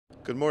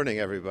Good morning,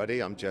 everybody.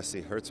 I'm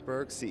Jesse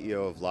Hertzberg,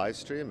 CEO of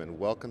Livestream, and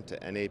welcome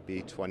to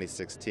NAB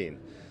 2016.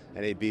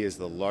 NAB is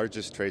the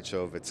largest trade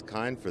show of its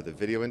kind for the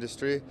video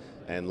industry,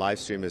 and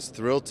Livestream is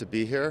thrilled to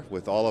be here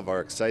with all of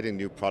our exciting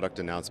new product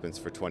announcements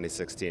for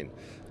 2016.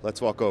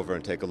 Let's walk over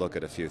and take a look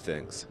at a few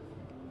things.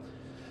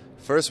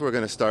 First, we're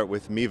going to start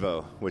with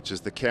Mevo, which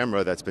is the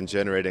camera that's been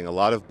generating a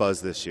lot of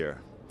buzz this year.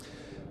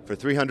 For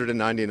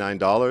 $399,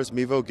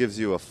 Mevo gives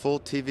you a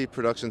full TV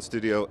production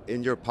studio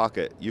in your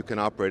pocket. You can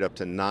operate up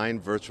to 9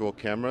 virtual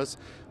cameras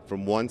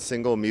from one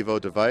single Mevo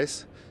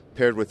device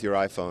paired with your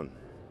iPhone.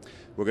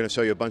 We're going to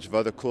show you a bunch of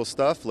other cool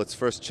stuff. Let's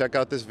first check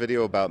out this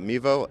video about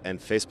Mevo and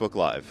Facebook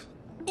Live.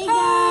 Hey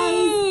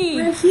guys!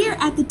 We're here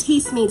at the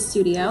Tastemade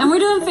studio. And we're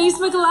doing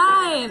Facebook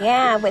Live!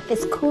 Yeah, with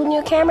this cool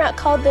new camera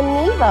called the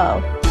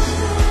Mevo.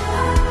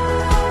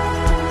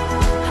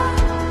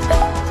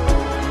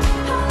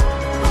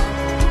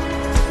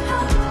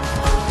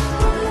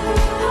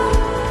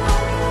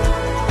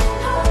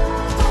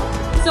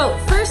 So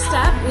first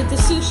step with the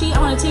sushi, I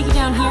want to take you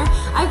down here.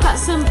 I've got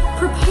some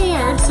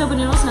prepared soba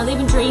noodles. Now they've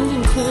been drained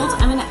and cooled.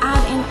 I'm going to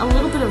add in a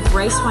little bit of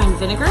rice wine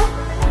vinegar.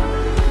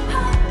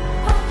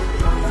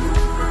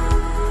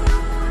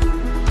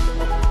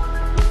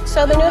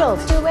 Soba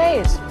noodles, 2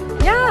 ways.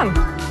 Yum!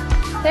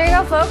 There you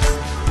go, folks.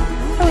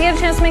 So we get a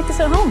chance to make this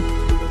at home.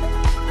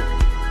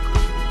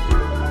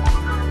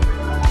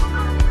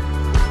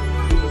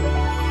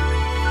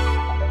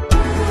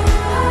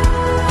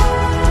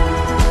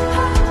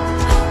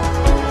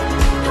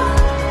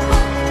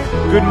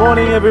 Good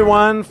morning,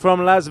 everyone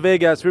from Las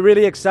Vegas. We're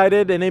really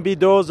excited. NAB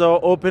doors are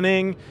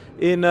opening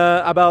in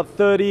about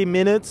 30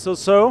 minutes or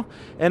so,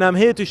 and I'm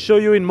here to show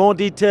you in more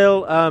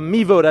detail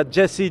Mevo that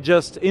Jesse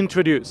just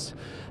introduced.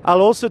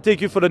 I'll also take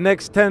you for the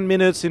next 10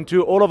 minutes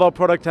into all of our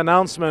product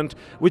announcement,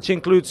 which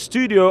includes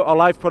studio or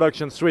live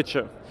production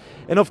switcher.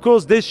 And of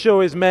course, this show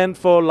is meant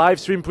for live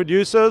stream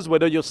producers,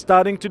 whether you're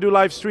starting to do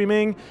live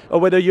streaming or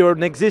whether you're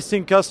an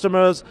existing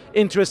customer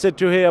interested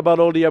to hear about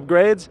all the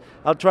upgrades.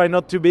 I'll try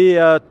not to be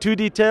too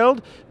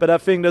detailed, but I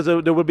think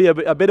there will be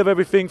a bit of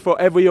everything for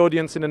every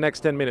audience in the next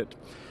 10 minutes.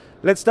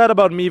 Let's start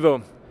about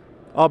Mevo,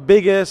 our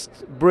biggest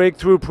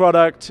breakthrough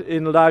product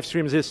in live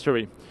stream's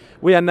history.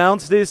 We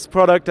announced this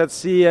product at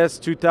CES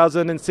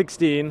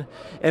 2016,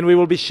 and we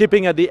will be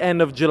shipping at the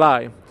end of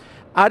July.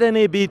 At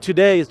NAB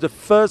today is the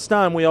first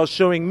time we are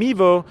showing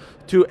Mevo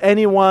to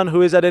anyone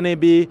who is at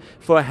NAB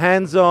for a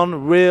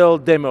hands-on real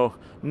demo.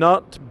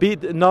 Not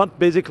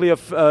basically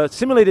a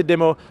simulated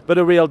demo, but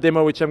a real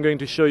demo, which I'm going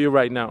to show you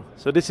right now.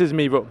 So this is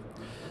Mevo.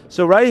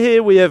 So right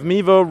here we have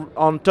Mevo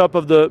on top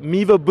of the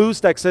Mevo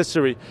Boost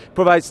accessory.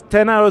 Provides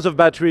 10 hours of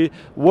battery,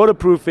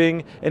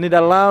 waterproofing, and it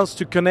allows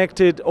to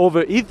connect it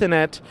over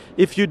Ethernet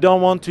if you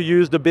don't want to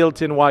use the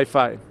built-in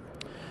Wi-Fi.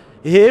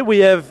 Here we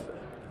have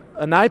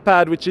an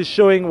iPad which is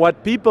showing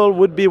what people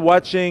would be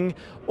watching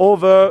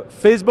over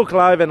Facebook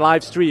Live and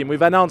Livestream.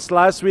 We've announced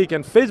last week,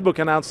 and Facebook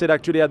announced it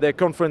actually at their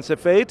conference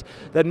F8,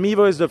 that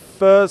Mevo is the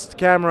first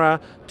camera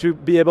to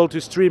be able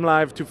to stream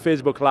live to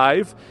Facebook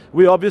Live.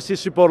 We obviously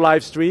support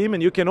Livestream,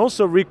 and you can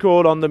also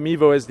record on the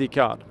Mevo SD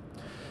card.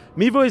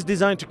 Mevo is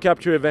designed to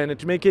capture events and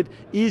to make it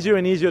easier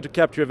and easier to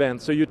capture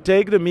events. So you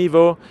take the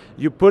Mevo,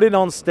 you put it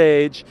on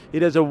stage,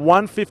 it has a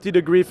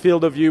 150-degree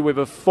field of view with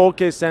a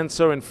 4K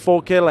sensor and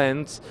 4K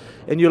lens,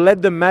 and you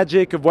let the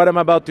magic of what I'm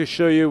about to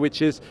show you,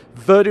 which is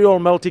virtual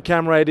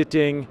multi-camera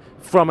editing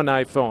from an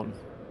iPhone.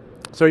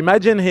 So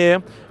imagine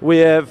here we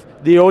have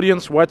the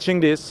audience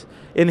watching this,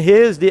 and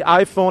here's the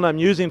iPhone I'm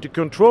using to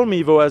control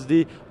Mevo as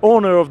the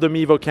owner of the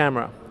Mevo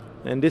camera.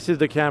 And this is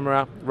the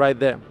camera right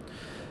there.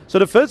 So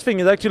the first thing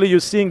is actually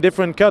you're seeing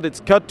different cut. It's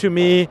cut to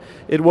me,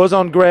 it was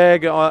on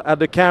Greg at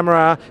the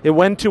camera, it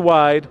went to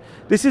wide.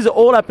 This is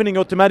all happening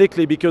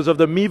automatically because of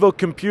the Mevo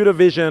computer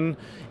vision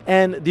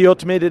and the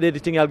automated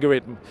editing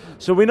algorithm.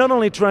 So we're not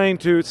only trying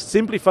to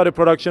simplify the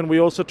production,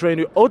 we're also trying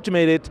to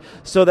automate it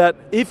so that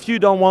if you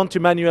don't want to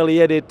manually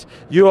edit,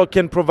 you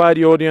can provide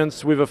the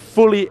audience with a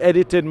fully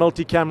edited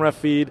multi-camera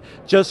feed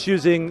just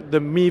using the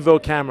Mevo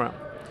camera.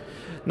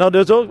 Now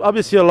there's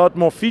obviously a lot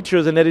more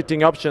features and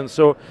editing options,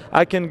 so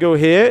I can go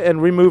here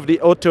and remove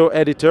the auto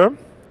editor.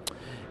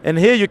 And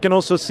here you can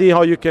also see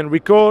how you can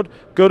record,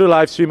 go to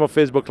Livestream or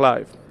Facebook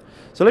Live.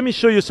 So let me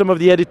show you some of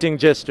the editing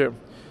gesture.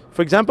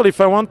 For example, if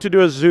I want to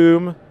do a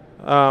zoom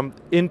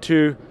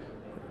into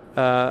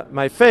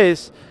my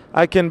face,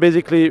 I can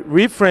basically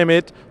reframe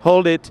it,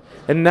 hold it,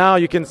 and now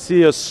you can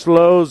see a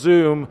slow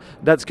zoom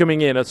that's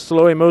coming in, a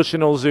slow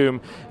emotional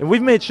zoom. And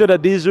we've made sure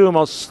that these zooms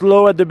are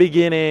slow at the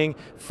beginning,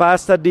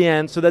 fast at the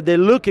end, so that they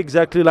look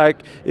exactly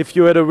like if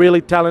you had a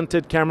really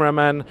talented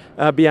cameraman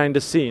behind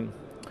the scene.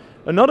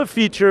 Another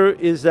feature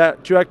is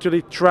that to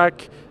actually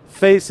track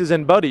faces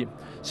and body.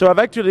 So I've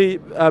actually,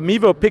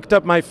 Mevo picked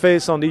up my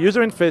face on the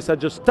user interface, I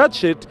just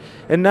touch it,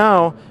 and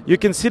now you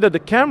can see that the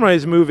camera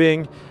is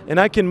moving, and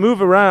I can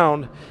move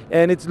around,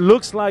 and it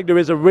looks like there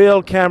is a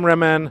real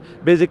cameraman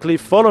basically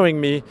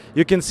following me.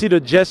 You can see the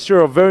gesture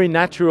are very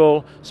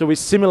natural, so we're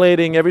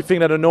simulating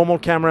everything that a normal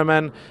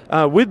cameraman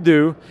would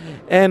do,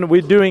 and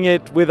we're doing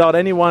it without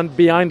anyone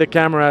behind the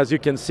camera, as you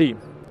can see.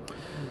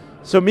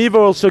 So Mevo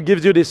also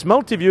gives you this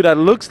multi-view that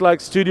looks like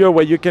studio,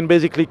 where you can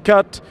basically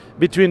cut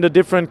between the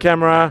different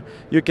camera,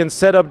 you can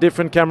set up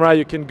different camera,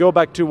 you can go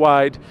back to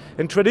wide.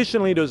 And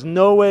traditionally, there's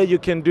no way you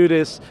can do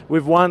this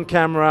with one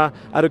camera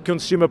at a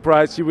consumer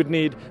price. You would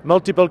need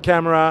multiple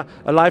camera,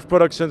 a live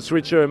production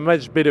switcher, a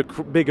much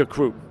bigger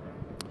crew.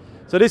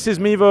 So this is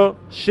Mevo,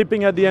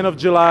 shipping at the end of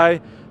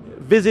July.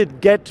 Visit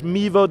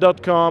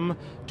getmevo.com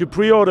to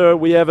pre-order.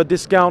 We have a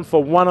discount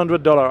for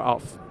 $100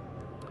 off.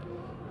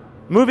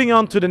 Moving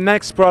on to the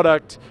next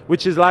product,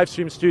 which is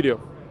Livestream Studio.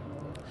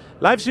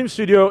 Livestream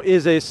Studio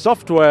is a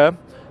software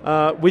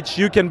which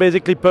you can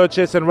basically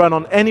purchase and run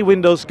on any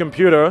Windows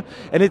computer,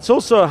 and it's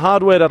also a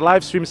hardware that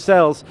Livestream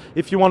sells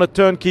if you want a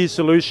turnkey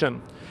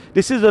solution.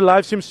 This is the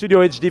Livestream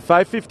Studio HD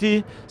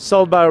 550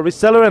 sold by a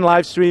reseller in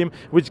Livestream,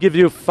 which gives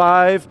you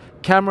 5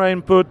 camera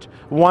input,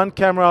 1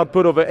 camera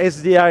output over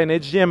SDI and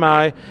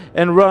HDMI,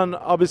 and run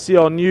obviously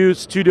our new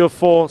Studio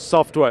 4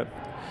 software.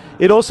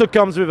 It also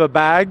comes with a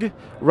bag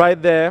right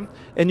there,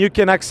 and you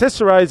can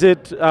accessorize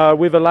it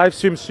with a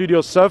Livestream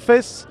Studio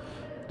Surface.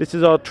 This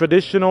is our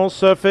traditional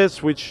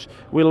Surface, which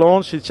we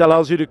launched, which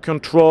allows you to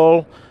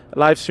control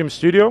Livestream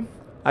Studio,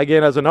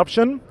 again as an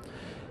option.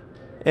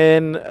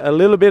 And a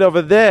little bit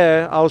over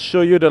there, I'll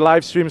show you the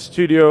Livestream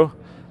Studio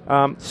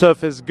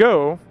Surface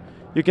Go.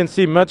 You can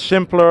see much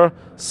simpler,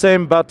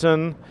 same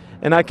button,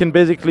 and I can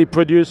basically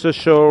produce a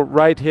show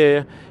right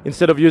here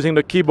instead of using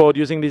the keyboard,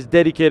 using this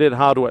dedicated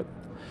hardware.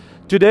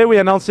 Today we're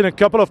announcing a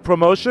couple of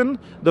promotions.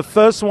 The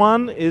first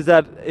one is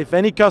that if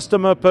any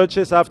customer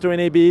purchase after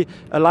NAB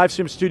a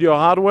Livestream Studio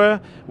hardware,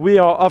 we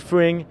are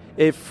offering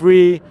a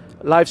free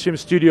Livestream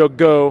Studio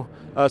Go,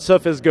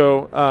 Surface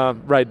Go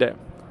right there.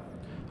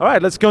 All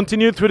right, let's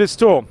continue through this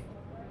tour.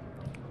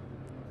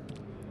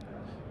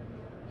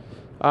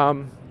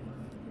 So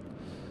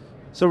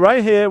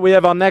right here we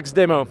have our next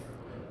demo.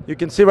 You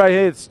can see right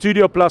here, it's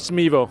Studio plus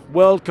Mevo,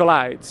 World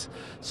Collides.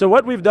 So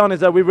what we've done is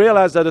that we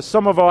realized that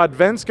some of our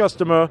advanced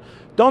customers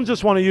don't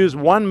just want to use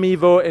one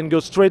Mevo and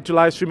go straight to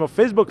Livestream or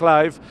Facebook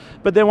Live,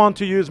 but they want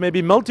to use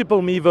maybe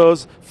multiple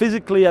Mevos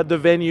physically at the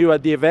venue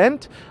at the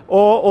event,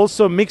 or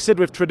also mix it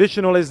with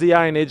traditional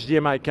SDI and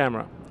HDMI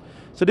camera.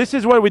 So this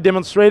is what we're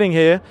demonstrating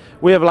here.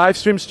 We have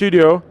Livestream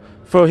Studio.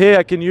 For here,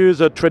 I can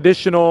use a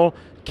traditional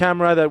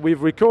camera that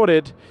we've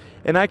recorded,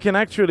 and I can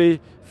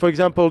actually, for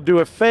example, do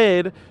a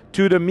fade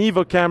to the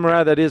Mevo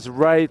camera that is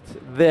right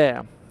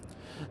there.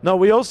 Now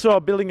we also are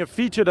building a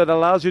feature that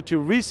allows you to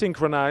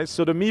resynchronize,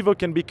 so the Mevo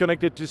can be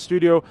connected to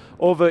Studio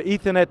over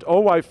Ethernet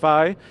or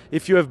Wi-Fi.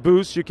 If you have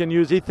boost, you can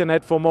use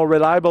Ethernet for more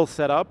reliable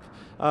setup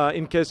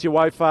in case your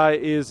Wi-Fi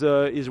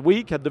is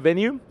weak at the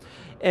venue.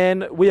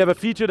 And we have a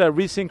feature that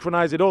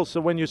resynchronizes it all,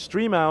 so when you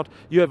stream out,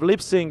 you have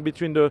lip sync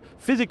between the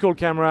physical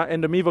camera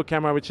and the Mevo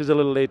camera, which is a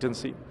little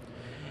latency.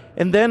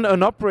 And then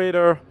an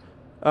operator,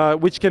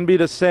 which can be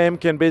the same,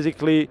 can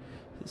basically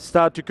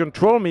start to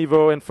control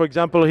Mevo. And for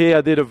example, here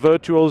I did a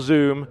virtual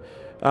zoom,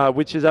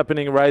 which is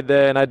happening right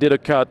there, and I did a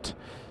cut.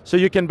 So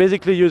you can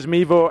basically use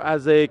Mevo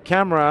as a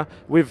camera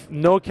with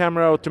no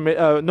camera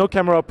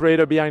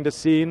operator behind the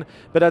scene,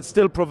 but that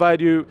still provide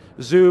you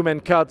zoom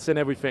and cuts and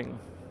everything.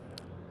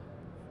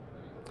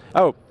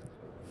 Oh,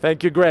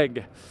 thank you,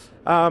 Greg.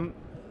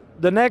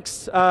 The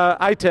next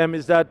item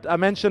is that I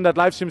mentioned that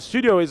Livestream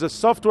Studio is a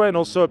software and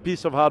also a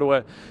piece of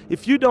hardware.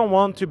 If you don't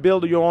want to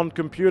build your own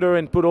computer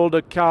and put all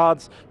the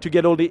cards to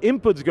get all the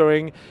inputs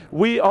going,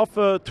 we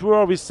offer through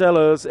our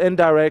resellers and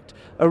direct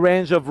a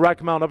range of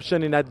rack mount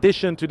options in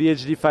addition to the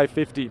HD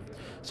 550.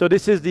 So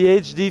this is the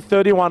HD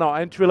 31, our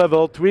entry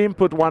level, 3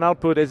 input, 1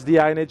 output,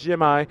 SDI and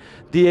HDMI.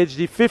 The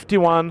HD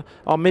 51,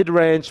 our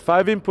mid-range,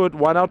 5 input,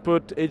 1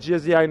 output,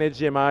 SDI and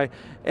HDMI.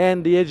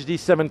 And the HD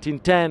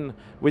 1710,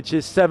 which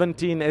is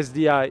 17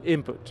 SDI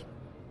input.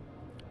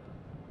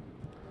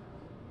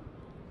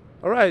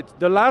 All right,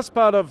 the last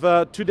part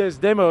of today's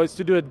demo is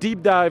to do a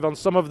deep dive on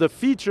some of the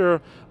features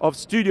of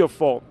Studio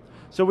 4.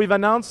 So we've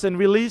announced and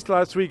released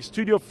last week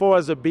Studio 4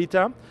 as a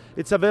beta.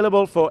 It's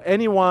available for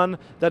anyone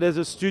that has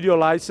a studio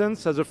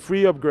license as a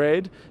free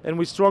upgrade, and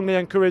we strongly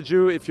encourage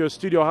you, if you're a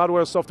studio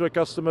hardware software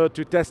customer,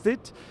 to test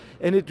it.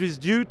 And it is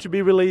due to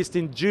be released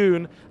in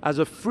June as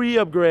a free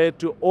upgrade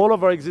to all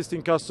of our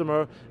existing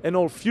customers and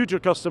all future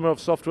customers of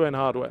software and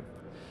hardware.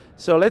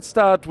 So let's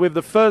start with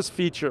the first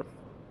feature.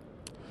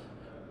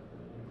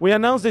 We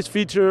announced this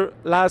feature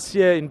last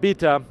year in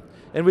beta,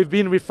 and we've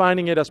been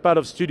refining it as part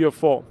of Studio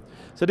 4.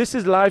 So this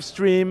is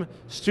Livestream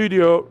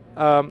Studio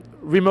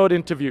remote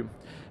interview.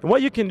 And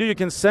what you can do, you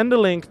can send a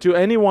link to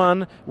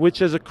anyone which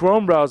has a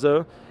Chrome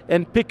browser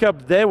and pick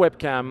up their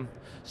webcam.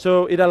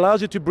 So it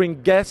allows you to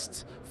bring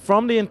guests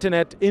from the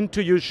internet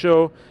into your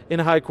show in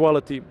high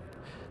quality.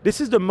 This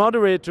is the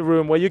moderator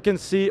room where you can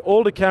see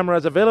all the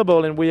cameras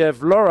available, and we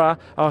have Laura,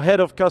 our head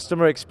of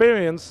customer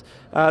experience,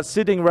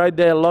 sitting right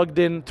there logged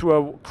in through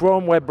a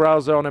Chrome web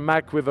browser on a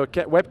Mac with a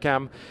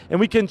webcam.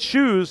 And we can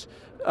choose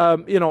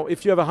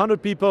if you have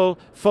 100 people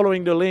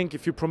following the link,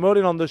 if you promote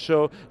it on the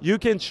show, you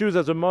can choose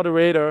as a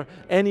moderator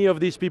any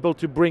of these people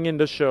to bring in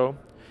the show.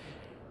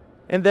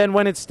 And then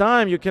when it's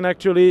time, you can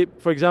actually,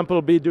 for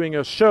example, be doing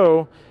a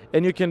show,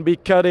 and you can be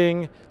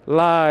cutting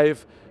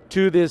live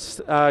to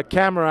this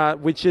camera,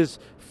 which is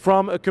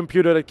from a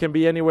computer that can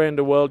be anywhere in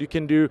the world. You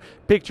can do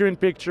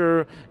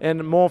picture-in-picture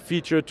and more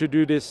feature to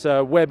do this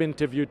web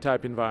interview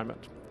type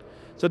environment.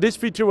 So this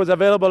feature was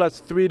available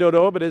as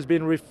 3.0, but has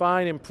been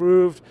refined,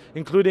 improved,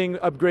 including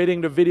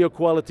upgrading the video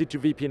quality to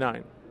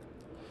VP9.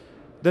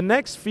 The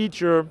next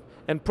feature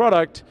and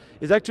product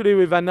is actually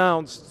we've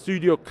announced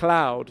Studio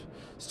Cloud.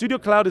 Studio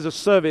Cloud is a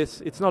service,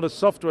 it's not a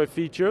software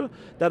feature,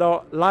 that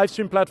our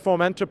Livestream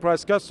platform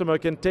enterprise customer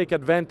can take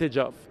advantage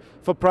of.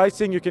 For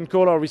pricing, you can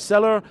call our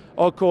reseller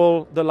or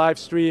call the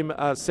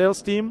Livestream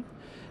sales team.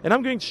 And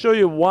I'm going to show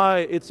you why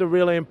it's a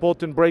really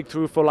important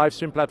breakthrough for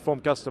Livestream platform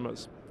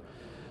customers.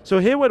 So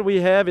here what we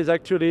have is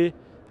actually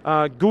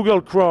Google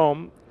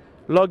Chrome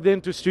logged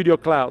into Studio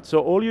Cloud. So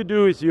all you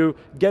do is you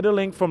get a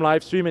link from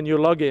Livestream and you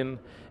log in.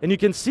 And you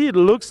can see it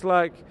looks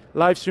like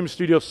Livestream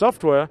Studio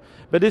software,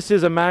 but this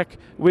is a Mac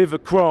with a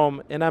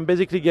Chrome, and I'm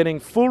basically getting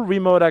full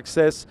remote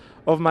access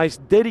of my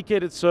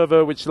dedicated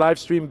server which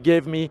Livestream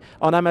gave me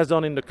on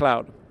Amazon in the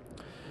cloud.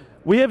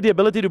 We have the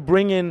ability to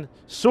bring in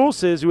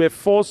sources. We have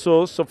 4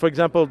 sources. So for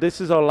example,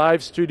 this is our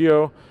live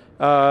studio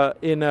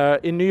in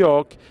New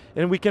York,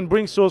 and we can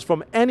bring source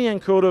from any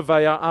encoder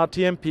via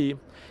RTMP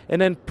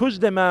and then push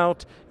them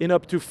out in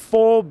up to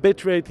 4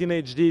 bitrate in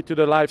HD to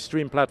the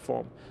Livestream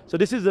platform. So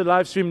this is the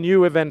Livestream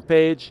new event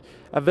page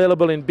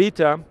available in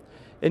beta,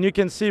 and you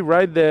can see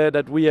right there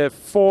that we have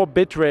 4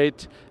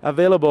 bitrate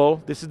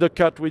available. This is the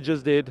cut we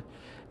just did,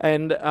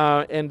 and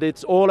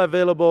it's all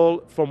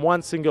available from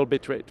 1 single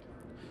bitrate.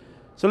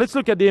 So let's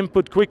look at the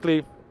input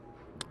quickly.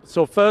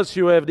 So first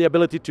you have the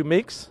ability to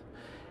mix,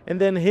 and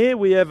then here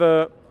we have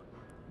a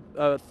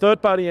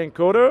third-party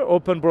encoder,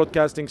 Open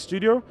Broadcasting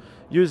Studio,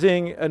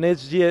 using an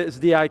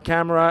HDSDI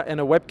camera and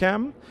a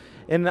webcam.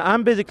 And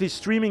I'm basically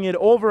streaming it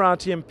over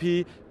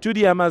RTMP to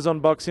the Amazon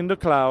box in the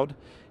cloud,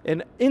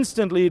 and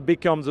instantly it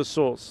becomes a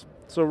source.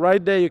 So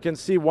right there you can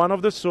see one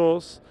of the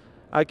source.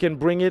 I can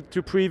bring it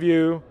to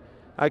preview,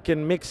 I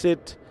can mix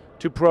it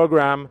to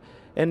program,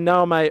 and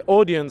now my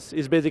audience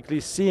is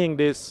basically seeing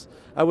this.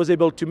 I was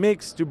able to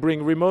mix, to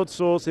bring remote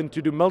source, and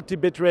to do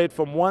multi-bit rate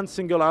from 1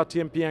 single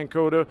RTMP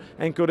encoder,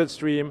 encoded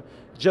stream,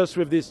 just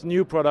with this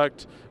new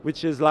product,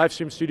 which is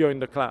Livestream Studio in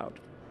the cloud.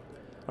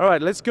 All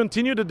right, let's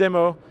continue the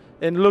demo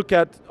and look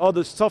at all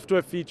the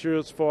software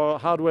features for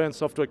hardware and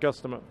software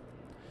customer.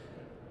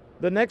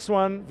 The next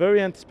one,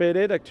 very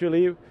anticipated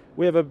actually,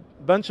 we have a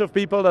bunch of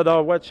people that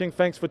are watching,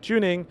 thanks for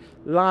tuning,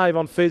 live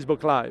on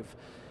Facebook Live.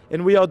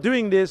 And we are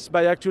doing this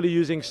by actually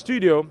using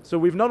Studio. So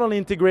we've not only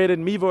integrated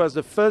Mevo as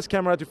the first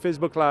camera to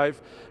Facebook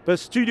Live, but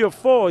Studio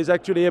 4 is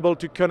actually able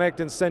to connect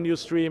and send you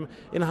stream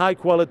in high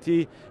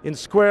quality, in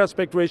square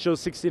aspect ratio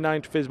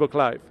 69 to Facebook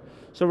Live.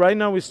 So right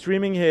now we're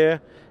streaming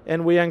here,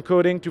 and we're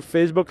encoding to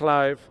Facebook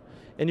Live,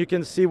 and you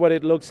can see what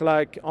it looks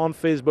like on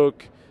Facebook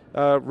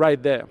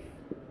right there.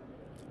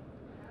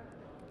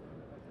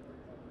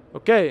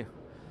 Okay,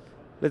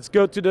 let's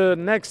go to the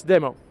next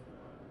demo.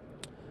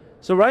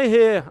 So right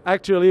here,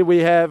 actually, we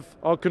have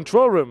our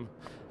control room.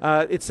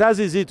 It's as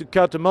easy to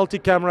cut a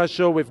multi-camera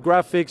show with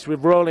graphics,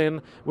 with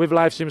roll-in, with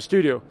Livestream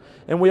Studio.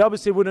 And we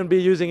obviously wouldn't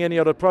be using any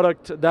other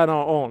product than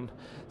our own.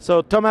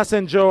 So Thomas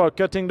and Joe are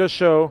cutting the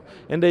show,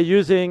 and they're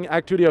using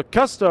actually a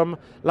custom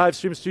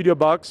Livestream Studio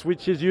box,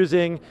 which is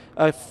using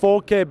a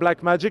 4K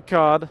Blackmagic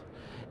card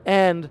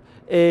and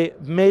a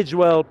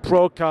Magewell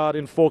Pro card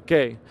in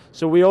 4K.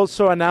 So we're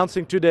also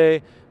announcing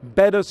today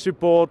better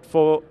support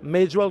for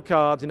Magewell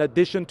cards in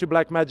addition to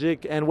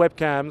Blackmagic and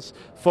webcams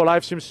for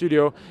Livestream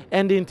Studio,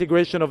 and the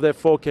integration of their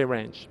 4K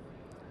range.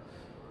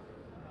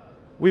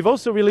 We've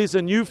also released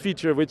a new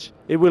feature which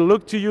it will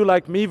look to you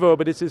like Mevo,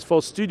 but this is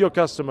for studio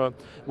customer,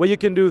 where you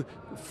can do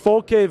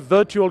 4K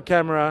virtual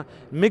camera,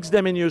 mix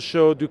them in your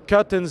show, do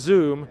cut and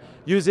zoom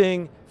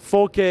using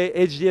 4K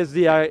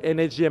HDSDI and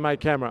HDMI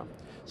camera.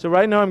 So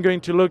right now I'm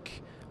going to look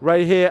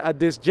right here at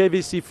this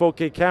JVC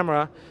 4K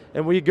camera,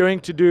 and we're going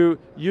to do,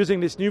 using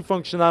this new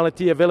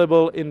functionality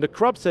available in the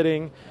crop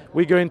setting,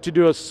 we're going to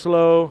do a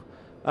slow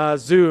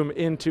zoom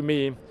into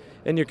me.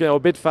 And you can, or a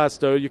bit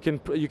faster, you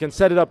can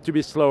set it up to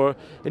be slower,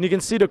 and you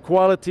can see the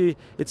quality.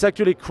 It's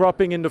actually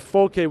cropping in the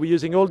 4K. We're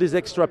using all these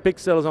extra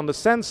pixels on the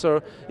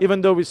sensor,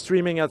 even though we're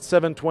streaming at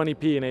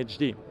 720p in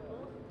HD.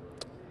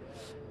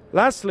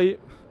 Lastly,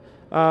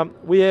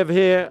 we have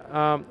here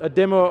a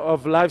demo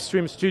of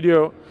Livestream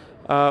Studio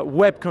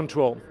web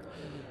control.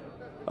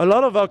 A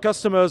lot of our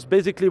customers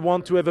basically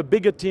want to have a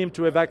bigger team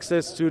to have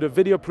access to the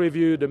video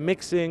preview, the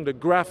mixing, the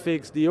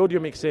graphics, the audio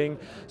mixing,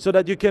 so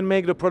that you can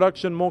make the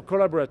production more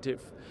collaborative.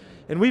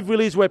 And we've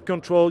released web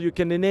control. You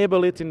can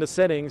enable it in the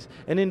settings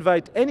and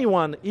invite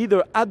anyone,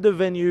 either at the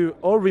venue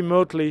or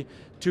remotely,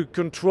 to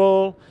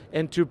control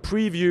and to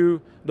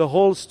preview the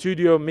whole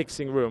studio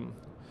mixing room.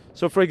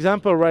 So for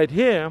example, right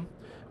here,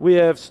 we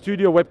have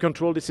Studio Web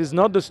Control. This is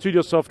not the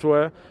studio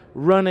software,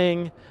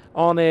 running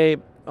on a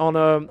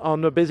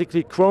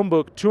basically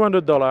Chromebook,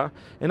 $200,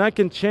 and I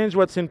can change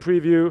what's in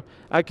preview.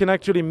 I can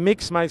actually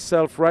mix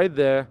myself right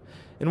there.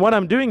 And what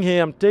I'm doing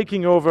here, I'm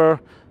taking over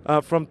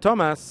from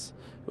Thomas,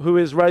 who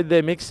is right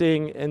there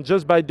mixing, and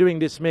just by doing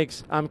this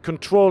mix, I'm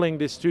controlling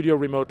the studio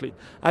remotely.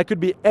 I could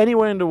be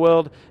anywhere in the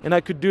world, and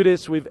I could do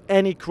this with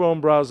any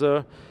Chrome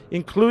browser,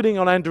 including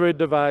on Android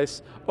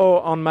device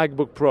or on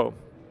MacBook Pro.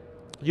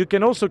 You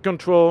can also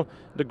control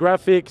the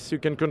graphics, you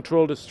can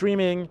control the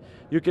streaming,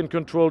 you can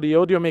control the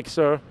audio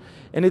mixer,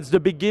 and it's the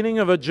beginning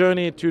of a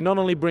journey to not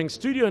only bring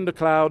studio in the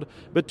cloud,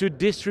 but to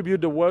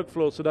distribute the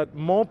workflow so that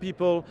more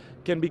people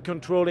can be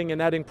controlling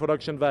and adding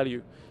production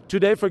value.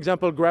 Today, for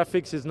example,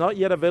 graphics is not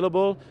yet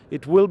available.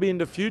 It will be in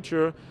the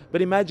future,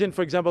 but imagine,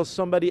 for example,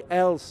 somebody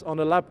else on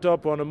a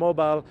laptop or on a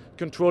mobile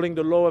controlling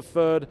the lower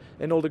third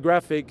and all the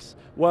graphics,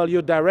 while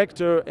your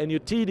director and your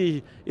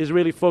TD is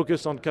really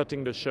focused on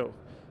cutting the show.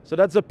 So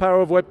that's the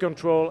power of web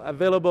control,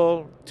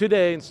 available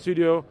today in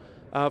Studio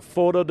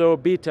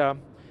 4.0 beta.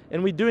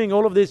 And we're doing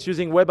all of this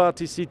using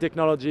WebRTC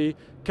technology,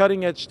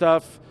 cutting edge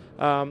stuff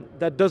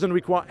that doesn't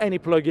require any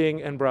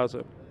plugging and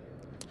browser.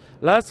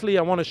 Lastly,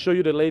 I want to show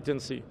you the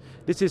latency.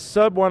 This is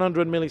sub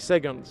 100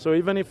 milliseconds. So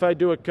even if I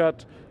do a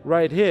cut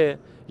right here,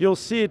 you'll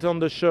see it on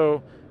the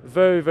show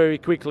very, very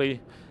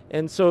quickly.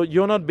 And so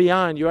you're not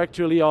behind, you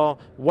actually are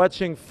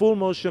watching full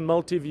motion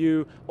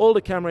multi-view, all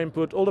the camera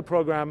input, all the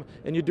program,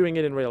 and you're doing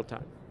it in real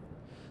time.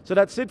 So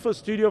that's it for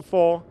Studio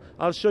 4.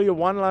 I'll show you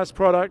one last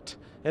product,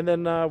 and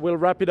then we'll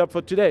wrap it up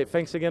for today.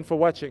 Thanks again for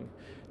watching.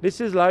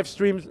 This is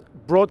Livestream's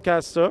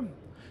Broadcaster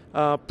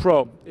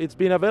Pro. It's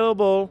been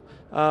available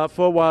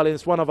for a while, and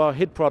it's one of our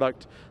hit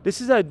products. This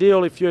is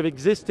ideal if you have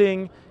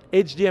existing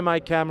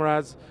HDMI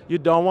cameras, you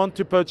don't want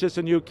to purchase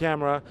a new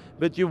camera,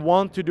 but you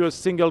want to do a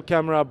single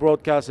camera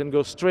broadcast and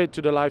go straight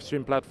to the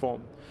Livestream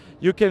platform.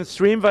 You can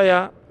stream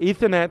via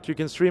Ethernet, you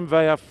can stream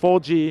via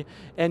 4G,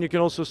 and you can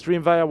also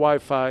stream via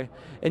Wi-Fi,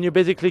 and you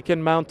basically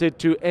can mount it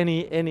to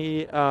any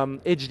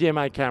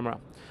HDMI camera.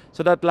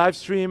 So that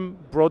Livestream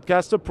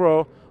Broadcaster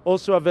Pro,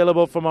 also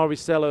available from our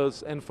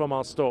resellers and from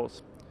our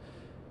stores.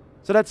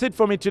 So that's it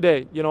for me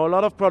today. You know, a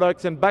lot of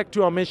products, and back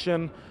to our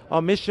mission.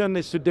 Our mission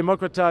is to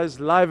democratize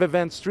live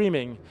event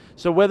streaming.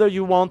 So whether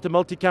you want a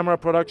multi-camera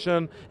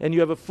production and you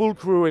have a full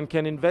crew and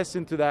can invest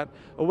into that,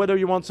 or whether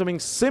you want something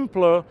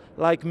simpler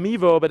like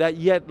Mevo, but that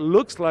yet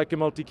looks like a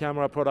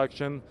multi-camera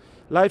production,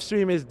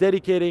 Livestream is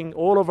dedicating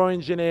all of our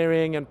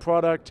engineering and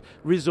product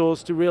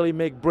resource to really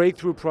make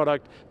breakthrough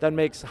product that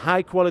makes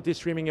high quality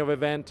streaming of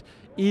event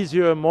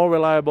easier, more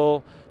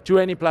reliable to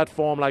any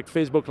platform like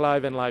Facebook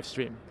Live and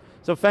Livestream.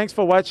 So thanks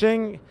for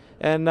watching,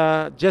 and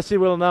Jesse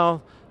will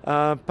now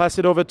pass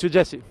it over to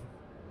Jesse.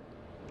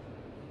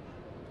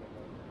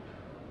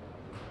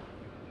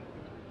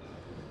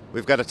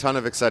 We've got a ton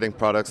of exciting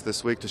products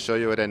this week to show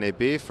you at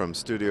NAB, from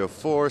Studio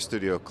 4,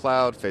 Studio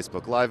Cloud,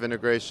 Facebook Live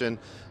integration,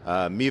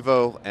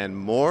 Mevo, and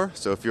more.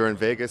 So if you're in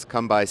Vegas,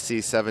 come by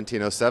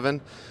C1707.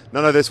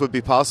 None of this would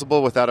be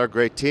possible without our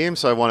great team,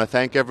 so I want to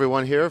thank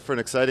everyone here for an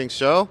exciting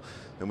show,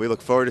 and we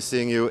look forward to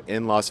seeing you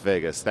in Las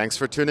Vegas. Thanks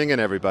for tuning in,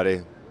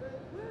 everybody.